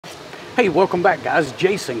Hey, welcome back, guys.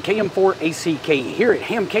 Jason, KM4ACK here at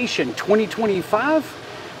Hamcation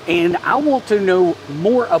 2025, and I want to know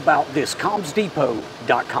more about this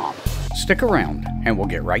CommsDepot.com. Stick around and we'll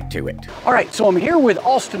get right to it. All right, so I'm here with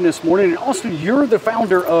Austin this morning, and Austin, you're the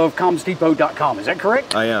founder of CommsDepot.com, is that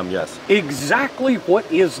correct? I am, yes. Exactly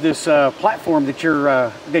what is this platform that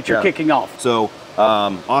you're kicking off? So,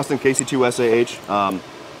 Austin KC2SAH,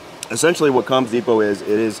 essentially what CommsDepot is, it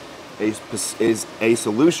is a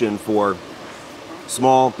solution for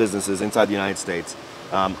small businesses inside the United States.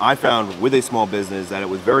 I found with a small business that it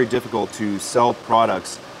was very difficult to sell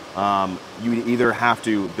products. You either have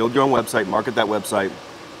to build your own website, market that website,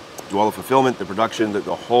 do all the fulfillment, the production, the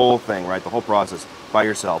whole thing, right? The whole process by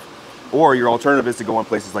yourself. Or your alternative is to go on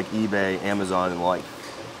places like eBay, Amazon, and the like.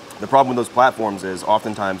 The problem with those platforms is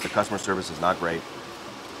oftentimes the customer service is not great.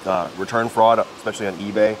 Return fraud, especially on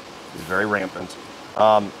eBay, is very rampant.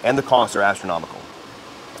 And the costs are astronomical.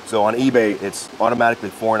 So on eBay, it's automatically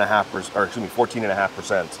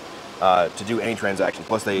 14.5% to do any transaction.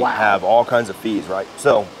 Plus they have all kinds of fees, right?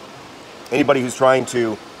 So anybody who's trying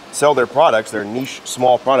to sell their products, their niche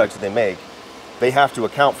small products that they make, they have to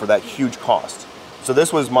account for that huge cost. So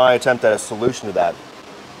this was my attempt at a solution to that.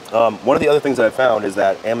 One of the other things that I found is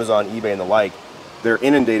that Amazon, eBay, and the like, they're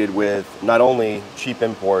inundated with not only cheap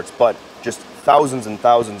imports, but just thousands and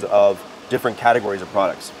thousands of different categories of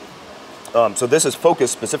products. So this is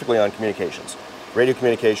focused specifically on communications, radio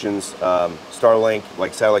communications, Starlink,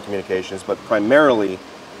 like satellite communications, but primarily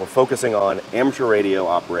we're focusing on amateur radio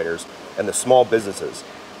operators and the small businesses.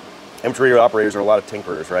 Amateur radio operators are a lot of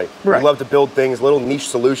tinkerers, right? We love to build things, little niche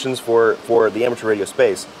solutions for the amateur radio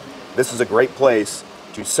space. This is a great place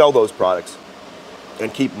to sell those products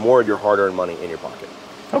and keep more of your hard-earned money in your pocket.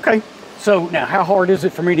 Okay. So now, how hard is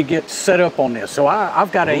it for me to get set up on this? So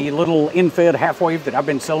I've got a little in-fed half-wave that I've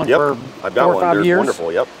been selling for 4 or 5 years.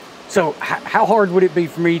 Wonderful, yep. So how hard would it be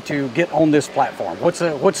for me to get on this platform?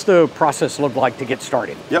 What's the process look like to get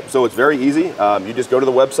started? Yep, so it's very easy. You just go to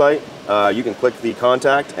the website, you can click the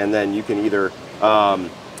contact, and then you can either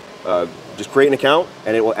just create an account,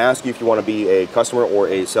 and it will ask you if you want to be a customer or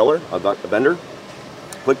a seller, a vendor.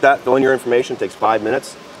 Click that, fill in your information, it takes 5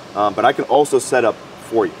 minutes. But I can also set up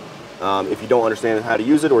for you. If you don't understand how to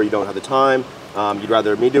use it or you don't have the time, you'd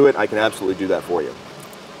rather me do it, I can absolutely do that for you.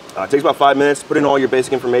 It takes about 5 minutes, put in all your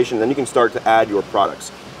basic information, then you can start to add your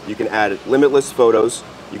products. You can add limitless photos,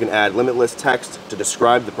 you can add limitless text to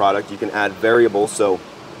describe the product, you can add variables, so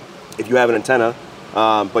if you have an antenna,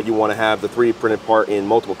 but you want to have the 3D printed part in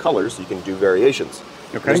multiple colors, you can do variations.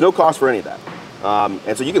 Okay. There's no cost for any of that.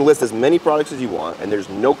 And so you can list as many products as you want, and there's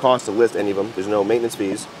no cost to list any of them, there's no maintenance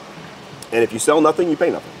fees, and if you sell nothing, you pay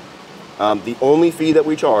nothing. The only fee that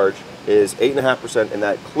we charge is 8.5%, and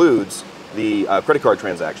that includes the credit card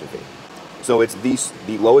transaction fee. So it's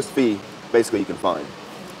the lowest fee basically you can find.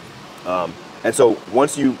 And so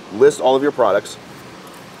once you list all of your products,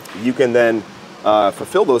 you can then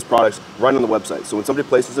fulfill those products right on the website. So when somebody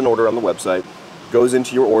places an order on the website, goes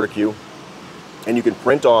into your order queue, and you can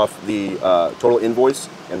print off the total invoice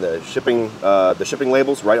and the shipping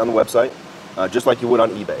labels right on the website, just like you would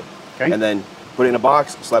on eBay. Okay. And then put it in a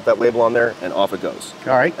box, slap that label on there, and off it goes.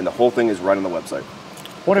 All right. And the whole thing is right on the website.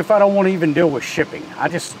 What if I don't want to even deal with shipping? I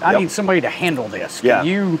need somebody to handle this. Can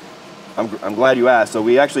you? I'm glad you asked. So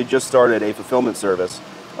we actually just started a fulfillment service,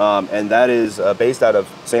 and that is based out of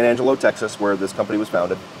San Angelo, Texas, where this company was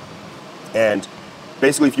founded. And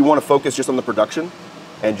basically, if you want to focus just on the production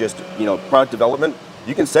and just product development,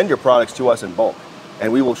 you can send your products to us in bulk,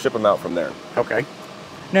 and we will ship them out from there. Okay.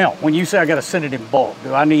 Now, when you say I got to send it in bulk,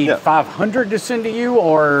 do I need 500 to send to you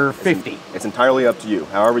or 50? It's entirely up to you,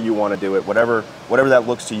 however you want to do it, whatever that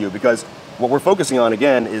looks to you. Because what we're focusing on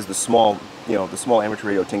again is the small amateur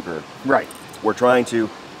radio tinkerer. Right. We're trying to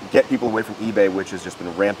get people away from eBay, which has just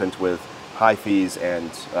been rampant with high fees and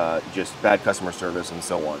just bad customer service and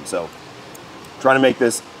so on. So, trying to make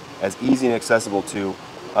this as easy and accessible to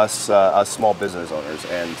us small business owners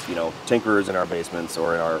and tinkerers in our basements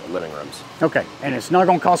or in our living rooms. Okay, and it's not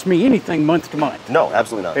going to cost me anything month to month. No,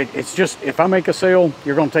 absolutely not. It's just if I make a sale,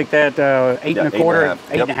 you're going to take that 8.25,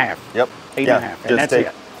 8.5. Yep. 8.5, and that's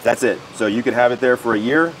it. That's it. So you could have it there for a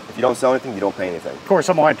year. If you don't sell anything, you don't pay anything. Of course,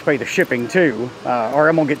 I'm going to have to pay the shipping too, or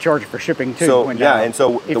I'm going to get charged for shipping too. So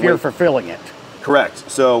if you're fulfilling it. Correct.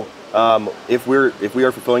 So if we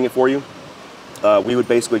are fulfilling it for you, we would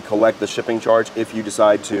basically collect the shipping charge if you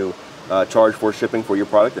decide to charge for shipping for your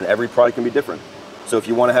product, and every product can be different. So if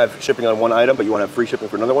you want to have shipping on one item, but you want to have free shipping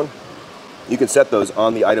for another one, you can set those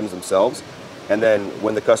on the items themselves, and then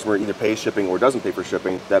when the customer either pays shipping or doesn't pay for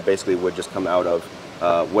shipping, that basically would just come out of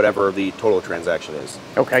whatever the total transaction is.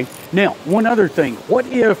 Okay. Now, one other thing. What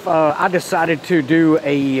if I decided to do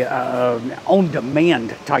a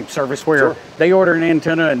on-demand type service where they order an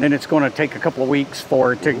antenna and then it's going to take a couple of weeks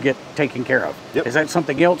for it to get taken care of? Yep. Is that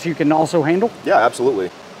something else you can also handle? Yeah, absolutely.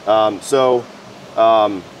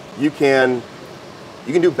 You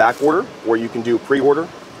can do back order or you can do pre-order.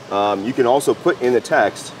 You can also put in the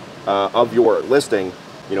text of your listing,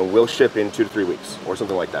 we'll ship in 2 to 3 weeks or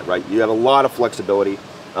something like that, right? You have a lot of flexibility.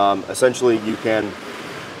 Essentially, you can,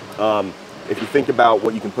 if you think about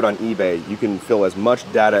what you can put on eBay, you can fill as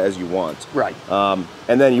much data as you want. Right.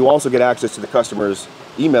 And then you also get access to the customer's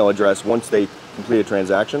email address once they complete a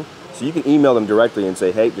transaction. So you can email them directly and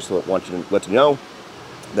say, hey, just want you to let you know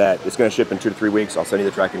that it's going to ship in 2 to 3 weeks. I'll send you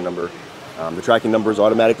the tracking number. The tracking number is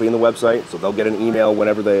automatically in the website, so they'll get an email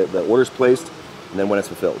whenever the order's placed and then when it's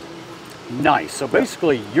fulfilled. Nice. So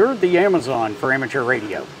basically, you're the Amazon for amateur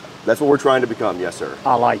radio. That's what we're trying to become, yes, sir.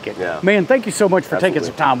 I like it. Yeah. Man, thank you so much for taking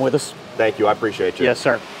some time with us. Thank you. I appreciate you. Yes,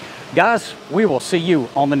 sir. Guys, we will see you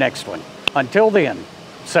on the next one. Until then,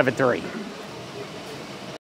 7-3.